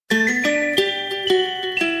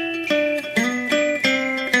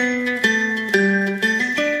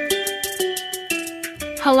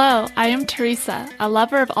Hello, I am Teresa, a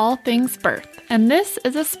lover of all things birth, and this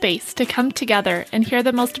is a space to come together and hear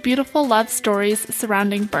the most beautiful love stories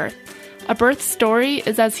surrounding birth. A birth story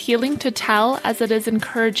is as healing to tell as it is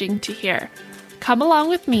encouraging to hear. Come along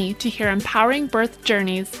with me to hear empowering birth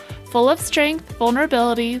journeys full of strength,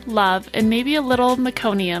 vulnerability, love, and maybe a little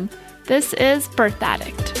meconium. This is Birth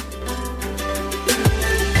Addict.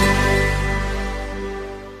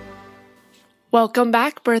 Welcome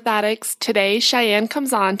back, birth addicts. Today, Cheyenne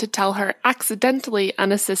comes on to tell her accidentally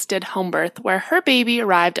unassisted home birth, where her baby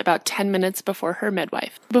arrived about 10 minutes before her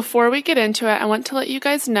midwife. Before we get into it, I want to let you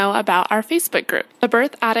guys know about our Facebook group. The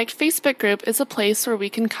Birth Addict Facebook group is a place where we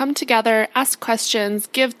can come together, ask questions,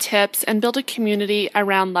 give tips, and build a community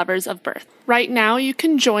around lovers of birth. Right now, you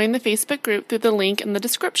can join the Facebook group through the link in the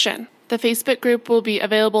description. The Facebook group will be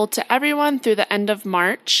available to everyone through the end of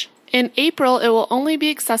March. In April, it will only be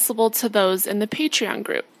accessible to those in the Patreon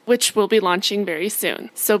group, which will be launching very soon.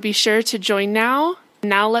 So be sure to join now.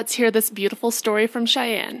 Now let's hear this beautiful story from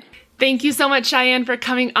Cheyenne. Thank you so much, Cheyenne, for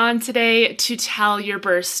coming on today to tell your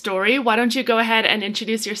birth story. Why don't you go ahead and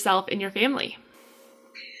introduce yourself and your family?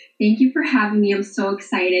 Thank you for having me. I'm so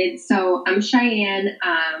excited. So I'm Cheyenne.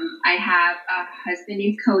 I have a husband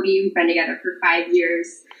named Cody. We've been together for 5 years.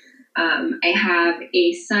 I have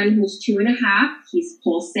a son who's 2.5. He's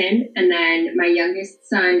Polson. And then my youngest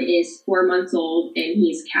son is 4 months old and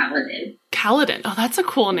he's Calloden. Calloden. Oh, that's a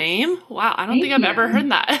cool name. Wow. I don't think I've ever heard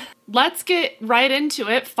that. Let's get right into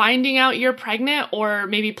it. Finding out you're pregnant or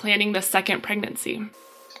maybe planning the second pregnancy.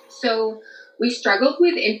 So we struggled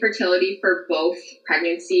with infertility for both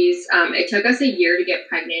pregnancies. It took us a year to get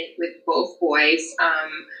pregnant with both boys.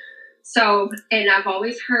 And I've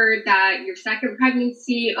always heard that your second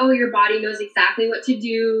pregnancy, your body knows exactly what to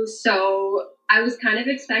do. So I was kind of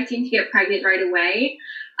expecting to get pregnant right away.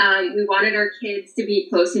 We wanted our kids to be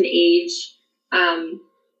close in age.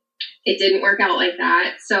 It didn't work out like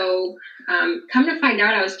that. So come to find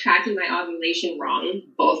out, I was tracking my ovulation wrong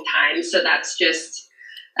both times. So that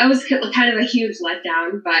was kind of a huge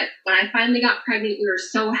letdown. But when I finally got pregnant, we were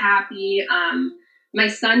so happy.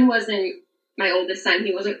 My oldest son,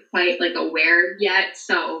 he wasn't quite aware yet,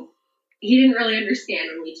 so he didn't really understand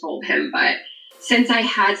when we told him. But since I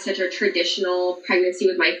had such a traditional pregnancy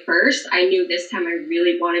with my first, I knew this time I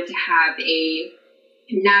really wanted to have a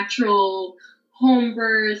natural home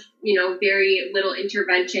birth, very little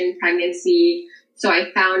intervention pregnancy. So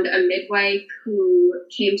I found a midwife who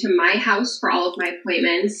came to my house for all of my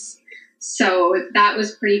appointments. So that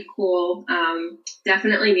was pretty cool.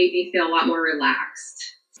 Definitely made me feel a lot more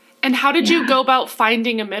relaxed. And how did you go about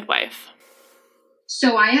finding a midwife?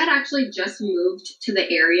 So I had actually just moved to the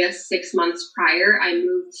area 6 months prior. I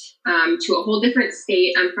moved to a whole different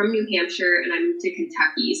state. I'm from New Hampshire and I moved to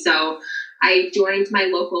Kentucky. So I joined my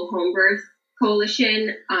local home birth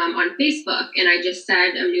coalition on Facebook. And I just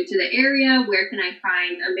said, I'm new to the area. Where can I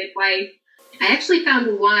find a midwife? I actually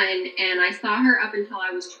found one and I saw her up until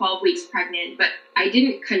I was 12 weeks pregnant, but I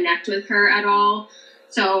didn't connect with her at all.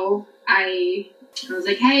 So I was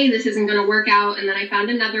like, hey, this isn't going to work out. And then I found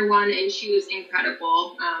another one and she was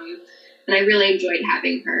incredible. And I really enjoyed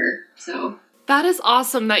having her. So that is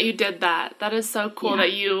awesome that you did that. That is so cool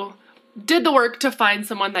that you did the work to find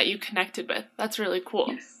someone that you connected with. That's really cool.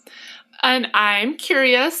 Yes. And I'm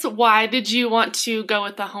curious, why did you want to go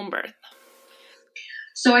with the home birth?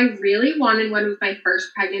 So I really wanted one with my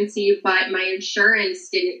first pregnancy, but my insurance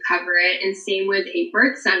didn't cover it. And same with a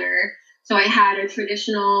birth center. So I had a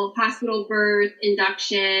traditional hospital birth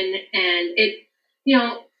induction, and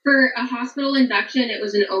for a hospital induction, it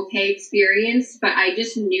was an okay experience, but I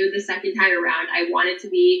just knew the second time around, I wanted to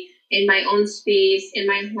be in my own space, in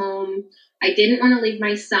my home. I didn't want to leave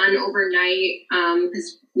my son overnight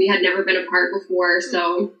because we had never been apart before.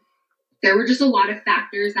 So there were just a lot of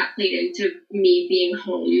factors that played into me being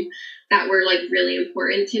home that were really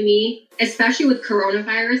important to me, especially with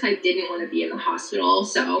coronavirus. I didn't want to be in the hospital.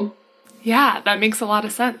 So yeah, that makes a lot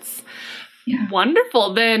of sense. Yeah.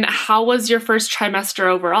 Wonderful. Then how was your first trimester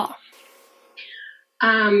overall?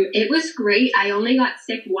 It was great. I only got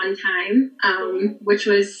sick one time, which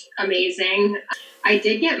was amazing. I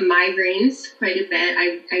did get migraines quite a bit.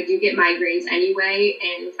 I do get migraines anyway.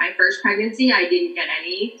 And with my first pregnancy, I didn't get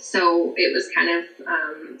any. So it was kind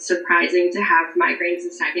of surprising to have migraines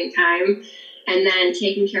the second time. And then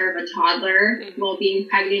taking care of a toddler while being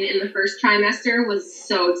pregnant in the first trimester was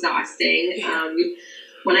so exhausting.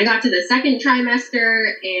 When I got to the second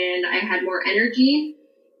trimester and I had more energy,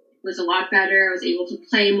 it was a lot better. I was able to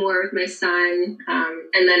play more with my son.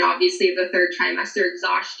 And then obviously the third trimester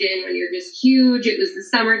exhaustion when you're just huge. It was the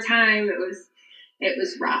summertime. It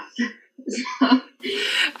was rough. So,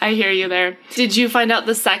 I hear you there. Did you find out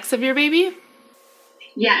the sex of your baby?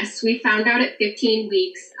 yes, we found out at 15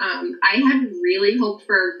 weeks. I had really hoped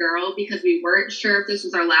for a girl because we weren't sure if this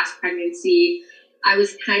was our last pregnancy. I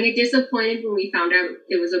was kind of disappointed when we found out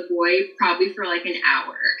it was a boy, probably for like an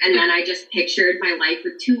hour. And then I just pictured my life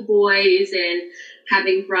with 2 boys and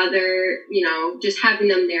having brother, just having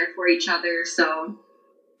them there for each other. So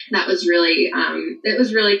that was really, it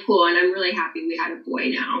was really cool. And I'm really happy we had a boy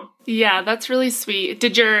now. Yeah, that's really sweet.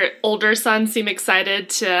 Did your older son seem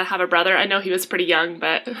excited to have a brother? I know he was pretty young,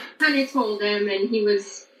 but... Kind of told him, and he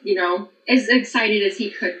was, as excited as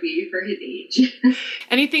he could be for his age.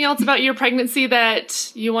 Anything else about your pregnancy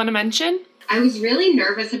that you want to mention? I was really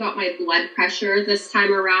nervous about my blood pressure this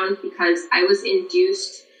time around because I was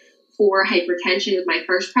induced for hypertension with my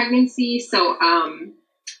first pregnancy. So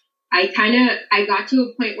I got to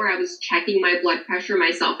a point where I was checking my blood pressure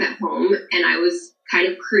myself at home, and I was kind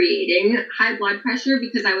of creating high blood pressure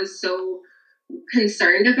because I was so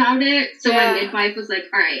concerned about it. So my midwife was like,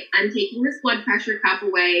 all right, I'm taking this blood pressure cuff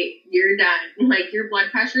away. You're done. Like, your blood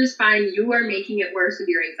pressure is fine. You are making it worse with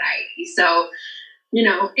your anxiety. So,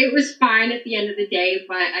 it was fine at the end of the day,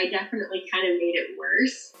 but I definitely kind of made it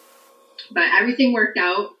worse. But everything worked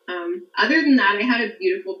out. Other than that, I had a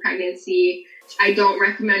beautiful pregnancy. I don't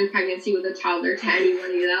recommend pregnancy with a toddler to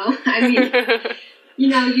anybody, though. I mean,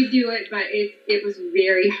 you do it, but it was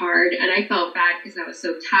very hard. And I felt bad because I was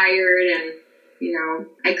so tired and,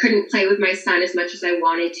 I couldn't play with my son as much as I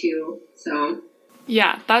wanted to. So.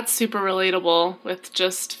 Yeah, that's super relatable with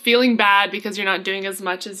just feeling bad because you're not doing as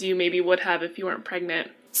much as you maybe would have if you weren't pregnant.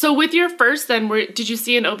 So with your first then, did you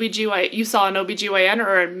see an OBGYN? You saw an OBGYN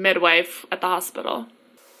or a midwife at the hospital?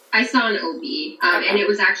 I saw an OB, and it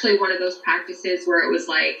was actually one of those practices where it was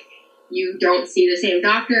like, you don't see the same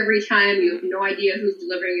doctor every time. You have no idea who's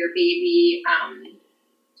delivering your baby.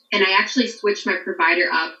 And I actually switched my provider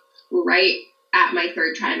up right at my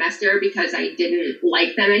 3rd trimester because I didn't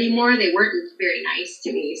like them anymore. They weren't very nice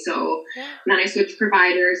to me. So then I switched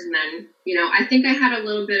providers, and then, I think I had a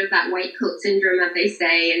little bit of that white coat syndrome that they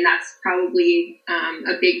say, and that's probably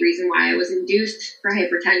a big reason why I was induced for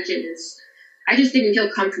hypertension is I just didn't feel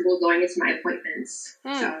comfortable going into my appointments.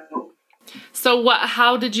 So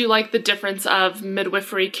how did you like the difference of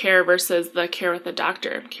midwifery care versus the care with the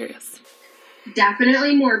doctor? I'm curious.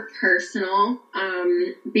 Definitely more personal.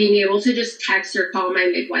 Being able to just text or call my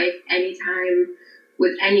midwife anytime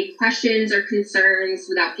with any questions or concerns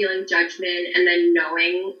without feeling judgment, and then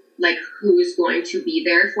knowing like who's going to be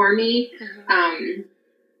there for me.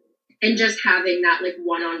 And just having that like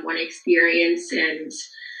one-on-one experience. And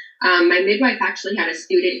my midwife actually had a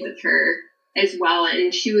student with her as well,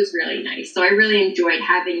 and she was really nice. So I really enjoyed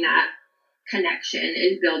having that connection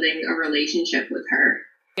and building a relationship with her.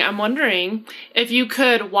 I'm wondering if you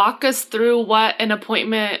could walk us through what an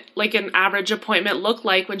appointment, like an average appointment, looked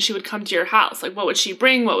like when she would come to your house. Like, what would she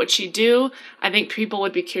bring? What would she do? I think people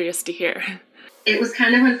would be curious to hear. It was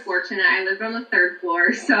kind of unfortunate. I lived on the 3rd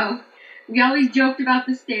floor, so we always joked about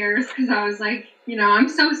the stairs because I was like, I'm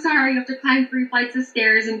so sorry you have to climb 3 flights of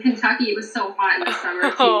stairs in Kentucky. It was so hot in the summer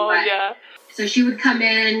too. Yeah. So she would come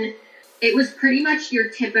in. It was pretty much your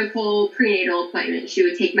typical prenatal appointment. She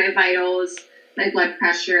would take my vitals, my blood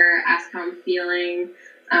pressure, ask how I'm feeling,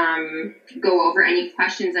 go over any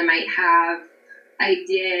questions I might have. I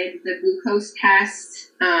did the glucose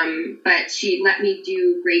test, but she let me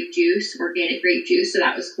do organic grape juice, so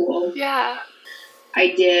that was cool. Yeah.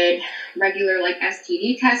 I did regular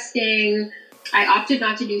STD testing. I opted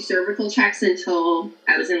not to do cervical checks until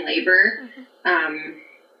I was in labor,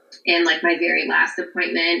 and my very last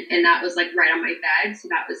appointment, and that was right on my bed, so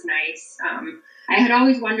that was nice. I had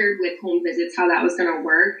always wondered with home visits how that was going to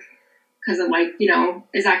work because I'm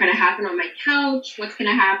is that going to happen on my couch? What's going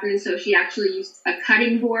to happen? So she actually used a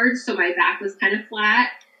cutting board, so my back was kind of flat.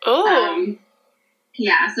 Oh.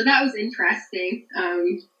 Yeah, so that was interesting.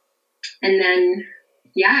 And then,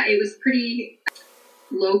 it was pretty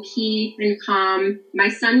low-key and calm. My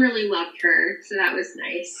son really loved her, so that was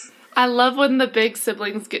nice. I love when the big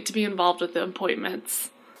siblings get to be involved with the appointments.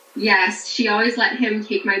 Yes, she always let him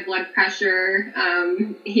take my blood pressure.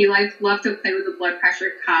 He loved to play with the blood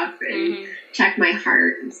pressure cuff and check my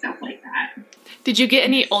heart and stuff like that. Did you get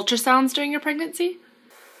any ultrasounds during your pregnancy?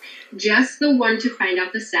 Just the one to find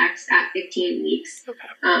out the sex at 15 weeks.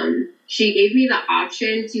 Okay. She gave me the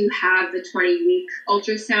option to have the 20-week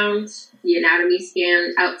ultrasound, the anatomy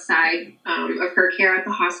scan outside of her care at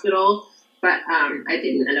the hospital, but I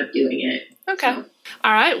didn't end up doing it. Okay. So.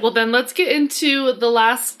 All right. Well, then let's get into the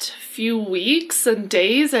last few weeks and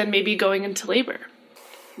days and maybe going into labor.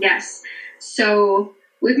 Yes. So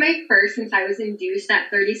With my first, since I was induced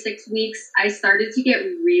at 36 weeks, I started to get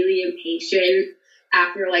really impatient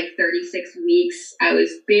after like 36 weeks. I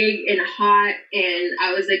was big and hot, and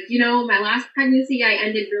I was like, my last pregnancy, I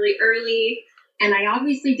ended really early, and I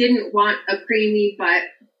obviously didn't want a preemie, but,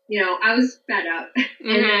 I was fed up. Mm-hmm.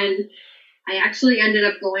 And then I actually ended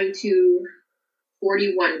up going to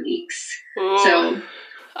 41 weeks. Ooh, so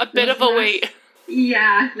a bit of a wait.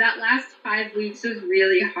 Yeah, that last 5 weeks was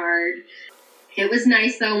really hard. It was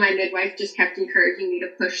nice, though. My midwife just kept encouraging me to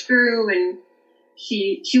push through, and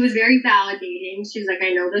she was very validating. She was like,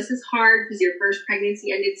 I know this is hard because your first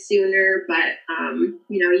pregnancy ended sooner, but,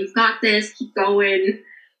 you've got this. Keep going.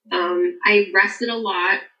 I rested a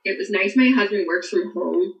lot. It was nice. My husband works from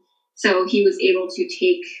home, so he was able to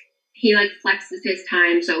he flexes his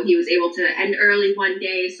time, so he was able to end early one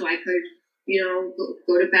day so I could,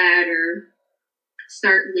 go to bed or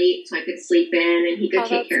start late so I could sleep in, and he could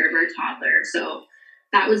take care of our toddler. So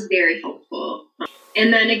that was very helpful.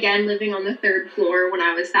 And then again, living on the third floor when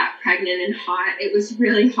I was that pregnant and hot, it was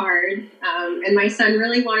really hard. And my son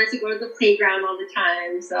really wanted to go to the playground all the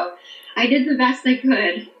time. So I did the best I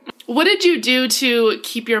could. What did you do to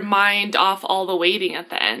keep your mind off all the waiting at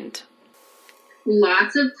the end?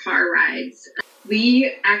 Lots of car rides.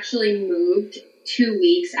 We actually moved 2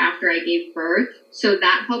 weeks after I gave birth, so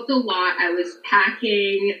that helped a lot. I was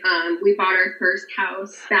packing. We bought our first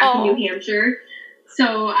house back in New Hampshire,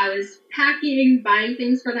 so I was packing, buying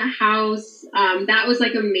things for the house. That was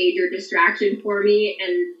like a major distraction for me,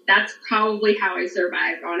 and that's probably how I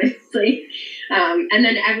survived, honestly. And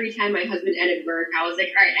then every time my husband ended work, I was like,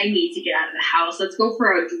 all right, I need to get out of the house. Let's go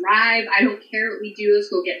for a drive. I don't care what we do. Let's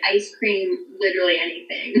go get ice cream, literally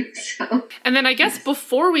anything. So. And then I guess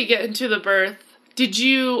before we get into the birth, did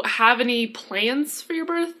you have any plans for your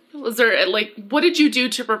birth? Was there, what did you do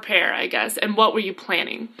to prepare, I guess, and what were you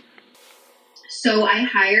planning? So I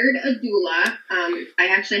hired a doula. I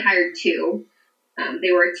actually hired two.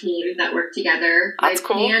 They were a team that worked together. That's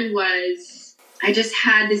cool. My plan was, I just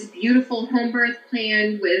had this beautiful home birth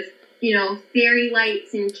plan with, fairy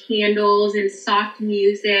lights and candles and soft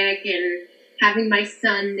music and having my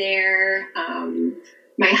son there,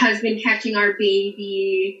 my husband catching our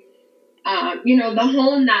baby, the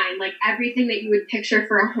whole nine, like everything that you would picture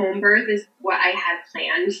for a home birth is what I had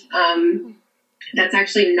planned. That's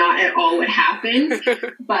actually not at all what happened,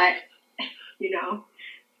 but,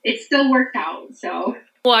 it still worked out, so.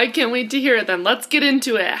 Well, I can't wait to hear it then. Let's get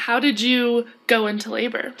into it. How did you go into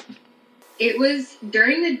labor? It was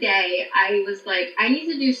during the day, I was like, I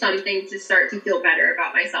need to do something to start to feel better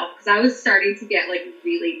about myself, because I was starting to get,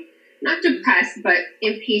 really, not depressed, but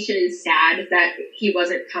impatient and sad that he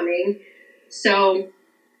wasn't coming. So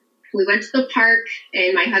we went to the park,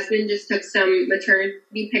 and my husband just took some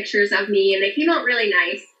maternity pictures of me, and they came out really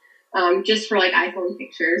nice, just for iPhone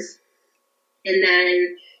pictures. And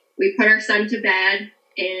then we put our son to bed,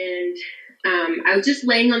 and I was just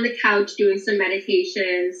laying on the couch doing some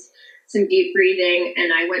meditations, some deep breathing,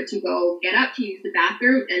 and I went to go get up to use the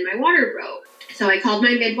bathroom, and my water broke. So I called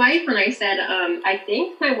my midwife, and I said, I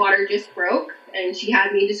think my water just broke. And she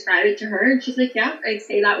had me describe it to her, and she's like, yeah, I'd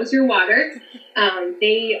say that was your water.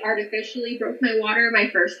 They artificially broke my water my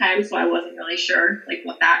first time, so I wasn't really sure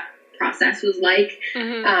what that process was like.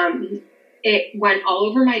 Mm-hmm. It went all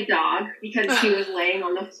over my dog because he was laying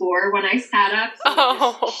on the floor when I sat up, so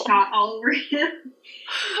it just shot all over him.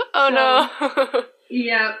 No.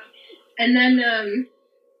 Yeah. And then,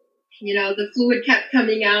 the fluid kept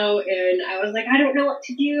coming out, and I was like, I don't know what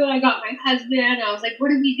to do. I got my husband. I was like, what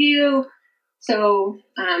do we do? So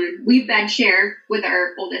we bed share with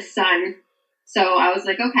our oldest son. So I was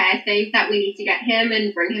like, okay, I think that we need to get him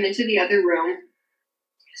and bring him into the other room.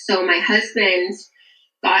 So my husband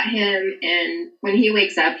got him, and when he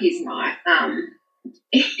wakes up, he's not.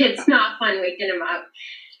 It's not fun waking him up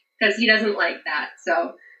because he doesn't like that.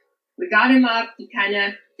 So we got him up. He kind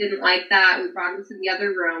of didn't like that. We brought him to the other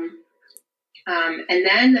room. And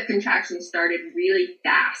then the contractions started really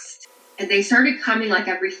fast. And they started coming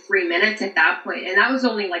every 3 minutes at that point. And that was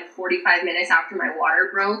only 45 minutes after my water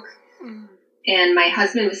broke. Mm. And my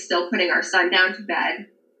husband was still putting our son down to bed.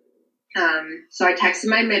 So I texted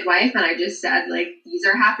my midwife, and I just said, these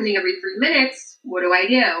are happening every 3 minutes. What do I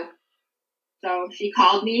do? So she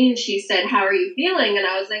called me, and she said, how are you feeling? And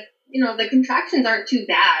I was like, the contractions aren't too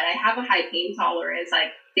bad. I have a high pain tolerance.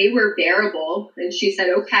 They were bearable. And she said,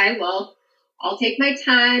 okay, well, I'll take my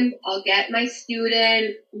time. I'll get my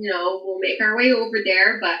student, we'll make our way over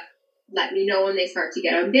there, but let me know when they start to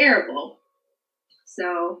get unbearable.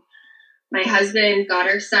 So my husband got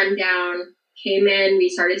our son down, came in. We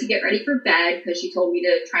started to get ready for bed because she told me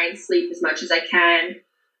to try and sleep as much as I can.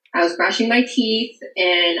 I was brushing my teeth,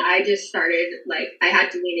 and I just started, like, I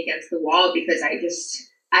had to lean against the wall because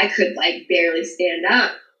I could, like, barely stand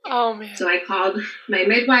up. Oh, man. So I called my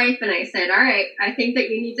midwife, and I said, all right, I think that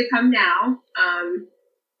you need to come now.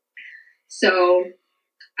 So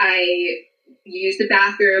I used the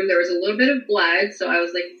bathroom. There was a little bit of blood. So I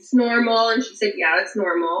was like, it's normal. And she said, yeah, it's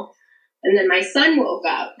normal. And then my son woke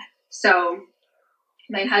up. So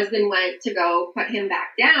my husband went to go put him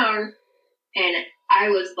back down. And I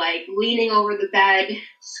was like leaning over the bed,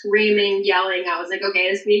 screaming, yelling. I was like, okay,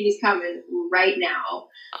 this baby's coming right now.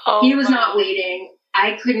 Oh, he was wow. not waiting.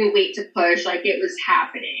 I couldn't wait to push. Like, it was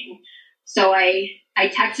happening. So I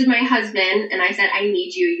texted my husband and I said, I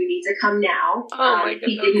need you. You need to come now. Oh, my goodness.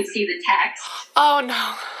 He didn't see the text. Oh,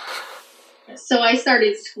 no. So I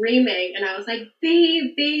started screaming and I was like,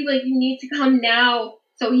 babe, like, you need to come now.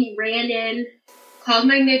 So he ran in, called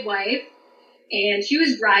my midwife, and she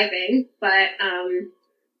was driving, but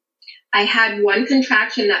I had one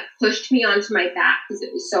contraction that pushed me onto my back because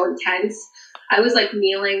it was so intense. I was like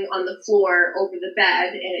kneeling on the floor over the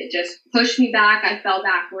bed, and it just pushed me back. I fell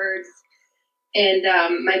backwards. And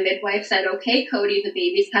my midwife said, okay, Cody, the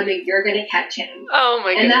baby's coming. You're going to catch him. Oh,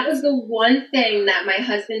 my goodness. And that was the one thing that my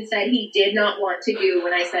husband said he did not want to do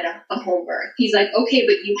when I said a home birth. He's like, okay,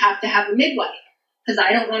 but you have to have a midwife because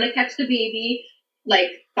I don't want to catch the baby,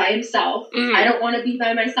 like, by himself. I don't want to be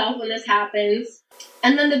by myself when this happens.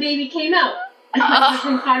 And then the baby came out. And my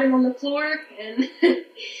husband caught him on the floor, and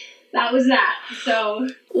that was that. So.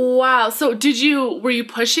 Wow. So were you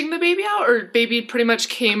pushing the baby out, or baby pretty much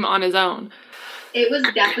came on his own? It was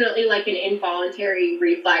definitely like an involuntary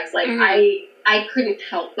reflex. Like, I couldn't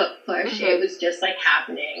help but push. It was just like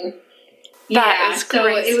happening. That is so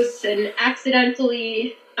crazy. it was an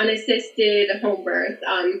accidentally unassisted home birth.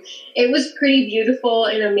 It was pretty beautiful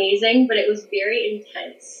and amazing, but it was very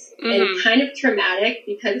intense and kind of traumatic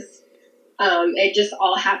because it just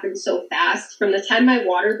all happened so fast. From the time my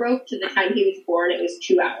water broke to the time he was born, it was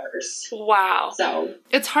 2 hours. Wow. So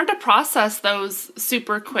it's hard to process those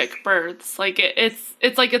super quick births. Like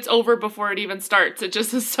it's like it's over before it even starts. It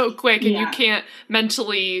just is so quick, and you can't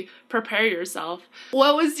mentally prepare yourself.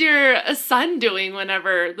 What was your son doing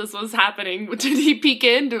whenever this was happening? Did he peek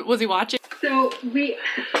in? Was he watching? So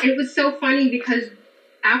it was so funny because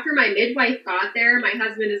after my midwife got there, my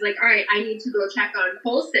husband is like, all right, I need to go check on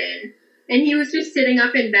Colson. And he was just sitting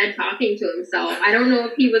up in bed talking to himself. I don't know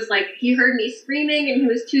if he was like, he heard me screaming and he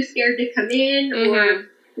was too scared to come in or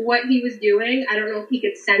what he was doing. I don't know if he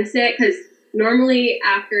could sense it, because normally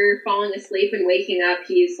after falling asleep and waking up,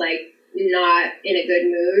 he's like not in a good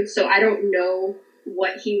mood. So I don't know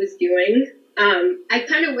what he was doing. I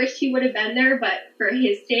kind of wished he would have been there, but for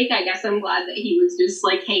his sake, I guess I'm glad that he was just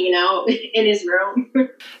like hanging out in his room.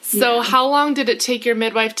 So how long did it take your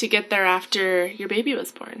midwife to get there after your baby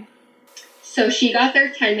was born? So she got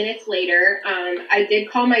there 10 minutes later. I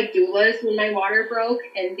did call my doulas when my water broke,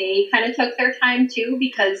 and they kind of took their time too,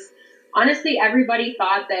 because honestly, everybody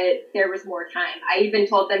thought that there was more time. I even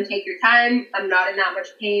told them, take your time. I'm not in that much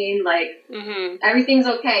pain. Like, everything's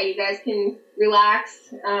okay. You guys can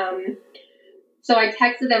relax. So I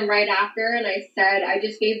texted them right after, and I said, I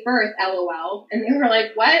just gave birth, LOL. And they were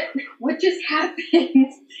like, what? What just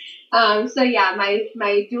happened? So yeah,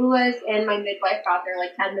 my doulas and my midwife got there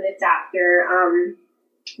like 10 minutes after.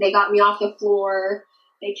 They got me off the floor.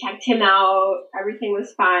 They checked him out. Everything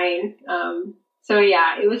was fine. So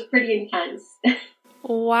yeah, it was pretty intense.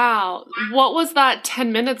 Wow. What was that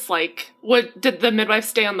 10 minutes like? What did the midwife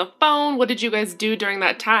stay on the phone? What did you guys do during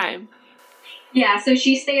that time? Yeah, so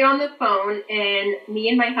she stayed on the phone, and me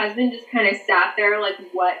and my husband just kind of sat there like,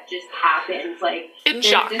 what just happened? Like, in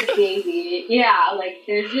shock. This baby. Yeah, like,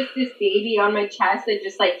 there's just this baby on my chest that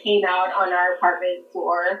just, like, came out on our apartment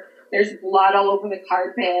floor. There's blood all over the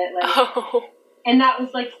carpet. Like, and that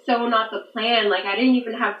was, like, so not the plan. Like, I didn't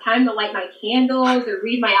even have time to light my candles or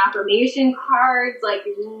read my affirmation cards. Like,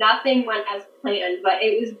 nothing went as planned, but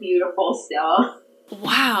it was beautiful still.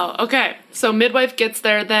 Wow. Okay. So midwife gets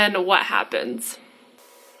there, then what happens?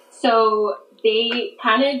 So they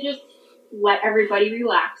kind of just let everybody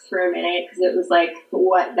relax for a minute, because it was like,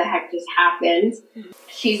 what the heck just happened?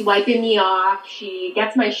 She's wiping me off. She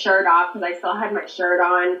gets my shirt off because I still had my shirt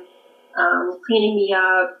on, cleaning me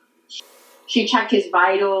up. She checked his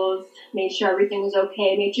vitals, made sure everything was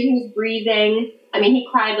okay, made sure he was breathing. I mean, he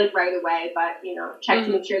cried like right away, but, you know, checked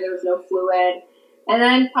to make sure there was no fluid. And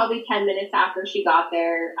then probably 10 minutes after she got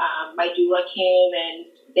there, my doula came and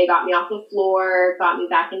they got me off the floor, got me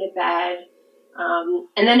back into bed.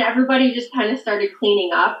 And then everybody just kind of started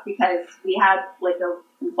cleaning up, because we had like a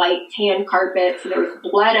white tan carpet, so there was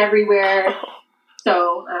blood everywhere.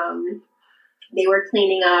 So They were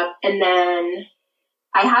cleaning up, and then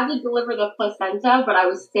I had to deliver the placenta, but I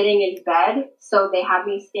was sitting in bed, so they had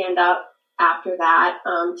me stand up after that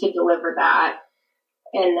to deliver that.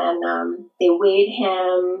 And then they weighed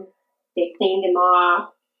him, they cleaned him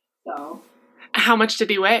off. So, how much did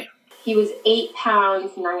he weigh? He was 8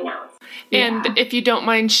 pounds, 9 ounces. And if you don't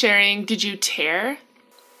mind sharing, did you tear?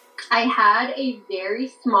 I had a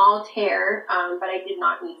very small tear, but I did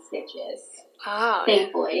not need stitches. Oh,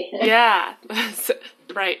 thankfully. Yeah,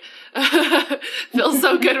 right. Feels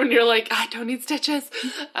so good when you're like, I don't need stitches.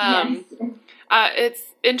 Yes. It's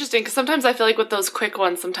interesting because sometimes I feel like with those quick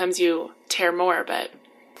ones, sometimes you tear more, but...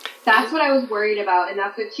 That's what I was worried about, and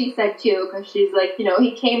that's what she said too, because she's like,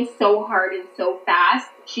 he came so hard and so fast.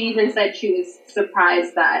 She even said she was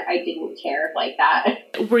surprised that I didn't tear like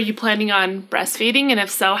that. Were you planning on breastfeeding, and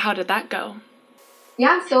if so, how did that go?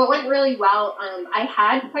 Yeah, so it went really well. I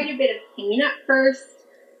had quite a bit of pain at first,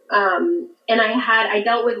 and I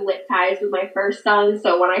dealt with lip ties with my first son,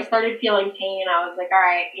 so when I started feeling pain, I was like, all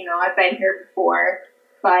right, I've been here before.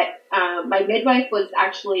 But my midwife was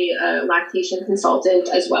actually a lactation consultant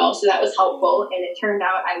as well, so that was helpful. And it turned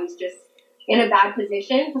out I was just in a bad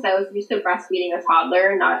position because I was used to breastfeeding a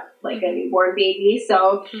toddler, not like a newborn baby.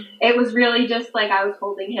 So it was really just like I was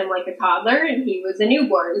holding him like a toddler, and he was a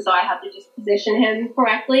newborn. So I had to just position him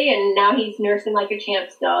correctly, and now he's nursing like a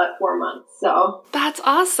champ still at 4 months. So that's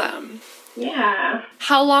awesome. Yeah.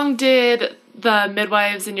 How long did the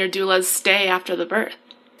midwives and your doulas stay after the birth?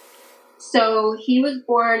 So he was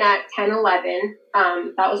born at 10:11.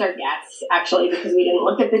 That was our guess, actually, because we didn't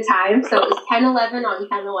look at the time. So it was 10:11 on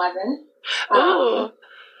 10:11.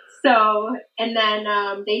 So, and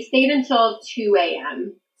then they stayed until 2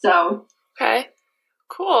 a.m. So. Okay.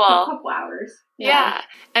 Cool. A couple hours. Yeah.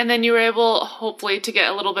 And then you were able, hopefully, to get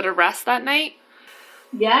a little bit of rest that night?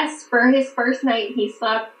 Yes. For his first night, he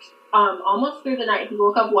slept almost through the night. He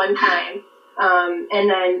woke up one time. And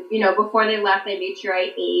then, before they left, I made sure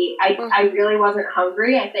I ate. I really wasn't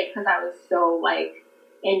hungry, I think, because I was so,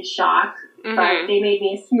 in shock. Mm-hmm. But they made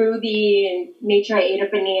me a smoothie and made sure I ate a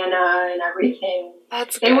banana and everything.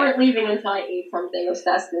 That's good. They weren't leaving until I ate something of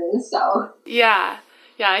sustenance, so. Yeah.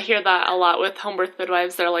 Yeah, I hear that a lot with home birth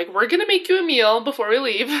midwives. They're like, we're going to make you a meal before we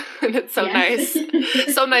leave. And it's so nice.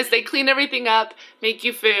 So nice. They clean everything up, make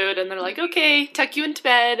you food, and they're like, okay, tuck you into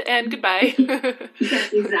bed, and goodbye.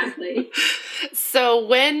 Yes, exactly. So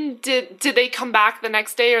when did they come back the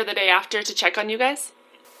next day or the day after to check on you guys?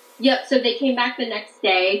 Yep, so they came back the next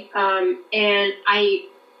day, and I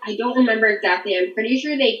don't remember exactly. I'm pretty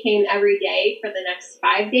sure they came every day for the next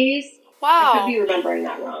 5 days. Wow. I could be remembering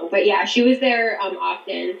that wrong. But yeah, she was there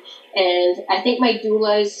often. And I think my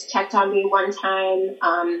doulas checked on me one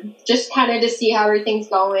time, just kind of to see how everything's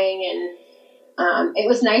going. And it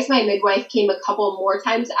was nice. My midwife came a couple more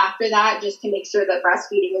times after that just to make sure that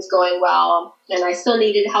breastfeeding was going well. And I still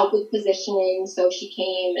needed help with positioning. So she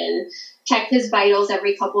came and checked his vitals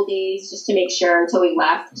every couple days just to make sure until we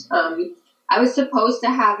left. I was supposed to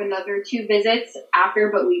have another 2 visits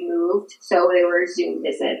after, but we moved. So they were Zoom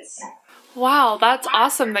visits. Wow, that's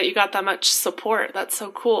awesome that you got that much support. That's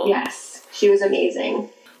so cool. Yes, she was amazing.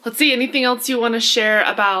 Let's see, anything else you want to share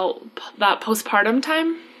about that postpartum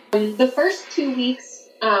time? The first 2 weeks,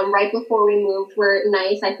 right before we moved, were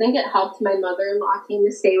nice. I think it helped. My mother-in-law came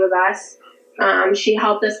to stay with us. She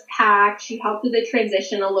helped us pack. She helped with the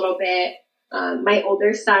transition a little bit. My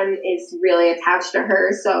older son is really attached to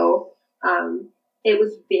her, so it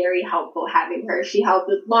was very helpful having her. She helped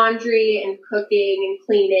with laundry and cooking and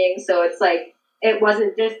cleaning. So it's like, it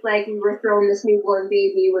wasn't just like we were throwing this newborn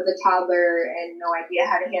baby with a toddler and no idea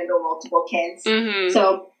how to handle multiple kids. Mm-hmm.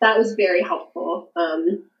 So that was very helpful.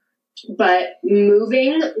 But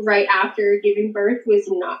moving right after giving birth was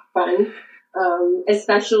not fun.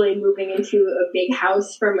 Especially moving into a big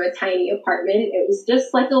house from a tiny apartment. It was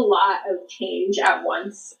just like a lot of change at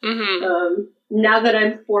once. Mm-hmm. Now that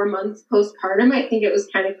I'm 4 months postpartum, I think it was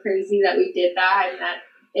kind of crazy that we did that and that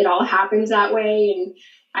it all happens that way. And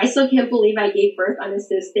I still can't believe I gave birth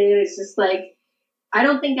unassisted. It's just like, I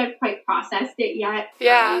don't think I've quite processed it yet.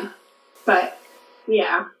 Yeah. But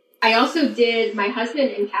yeah. I also my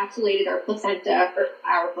husband encapsulated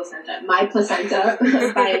my placenta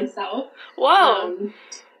by himself. Whoa.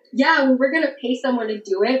 Yeah, we were going to pay someone to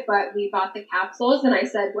do it, but we bought the capsules and I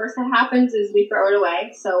said, worst that happens is we throw it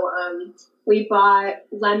away. So, we bought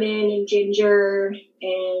lemon and ginger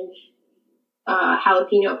and,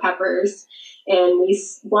 jalapeno peppers and we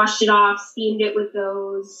washed it off, steamed it with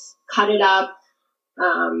those, cut it up,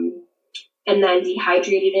 and then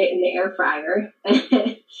dehydrated it in the air fryer.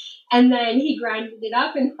 And then he grinded it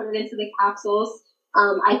up and put it into the capsules.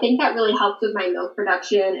 I think that really helped with my milk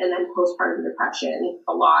production and then postpartum depression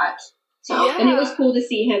a lot. So, yeah. And it was cool to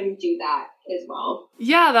see him do that as well.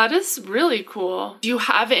 Yeah, that is really cool. Do you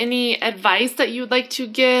have any advice that you would like to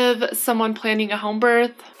give someone planning a home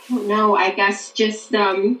birth? No, I guess just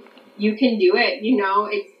you can do it. You know,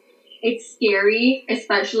 it's scary,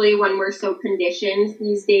 especially when we're so conditioned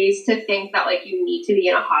these days to think that like you need to be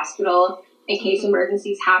in a hospital in case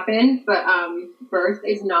emergencies happen. But birth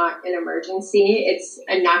is not an emergency. It's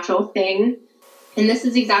a natural thing. And this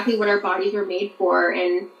is exactly what our bodies were made for.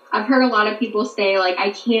 And I've heard a lot of people say, like, I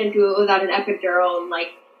can't do it without an epidural. And, like,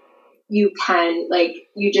 you can. Like,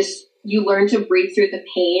 you learn to breathe through the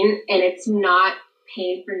pain. And it's not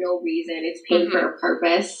pain for no reason. It's pain for a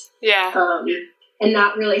purpose. Yeah. And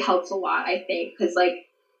that really helps a lot, I think. Because, like,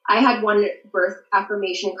 I had one birth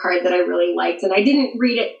affirmation card that I really liked. And I didn't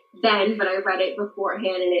read it then, but I read it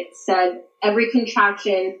beforehand. And it said, every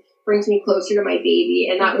contraction brings me closer to my baby.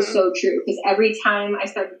 And that was so true, because every time I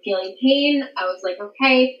started feeling pain, I was like,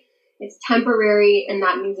 okay, it's temporary, and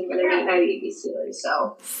that means I'm going to meet my baby soon.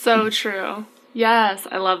 So true. Yes,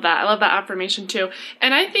 I love that. I love that affirmation too.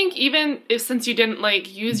 And I think even if, since you didn't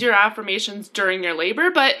like use your affirmations during your labor,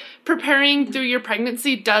 but preparing through your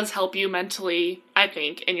pregnancy does help you mentally, I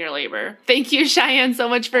think, in your labor. Thank you, Cheyenne, so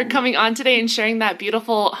much for coming on today and sharing that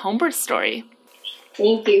beautiful home birth story.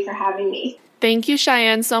 Thank you for having me. Thank you,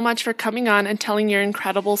 Cheyenne, so much for coming on and telling your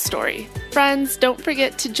incredible story. Friends, don't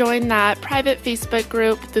forget to join that private Facebook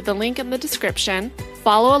group through the link in the description.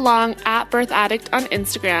 Follow along at Birth Addict on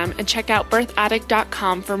Instagram and check out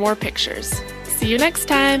birthaddict.com for more pictures. See you next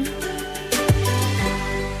time.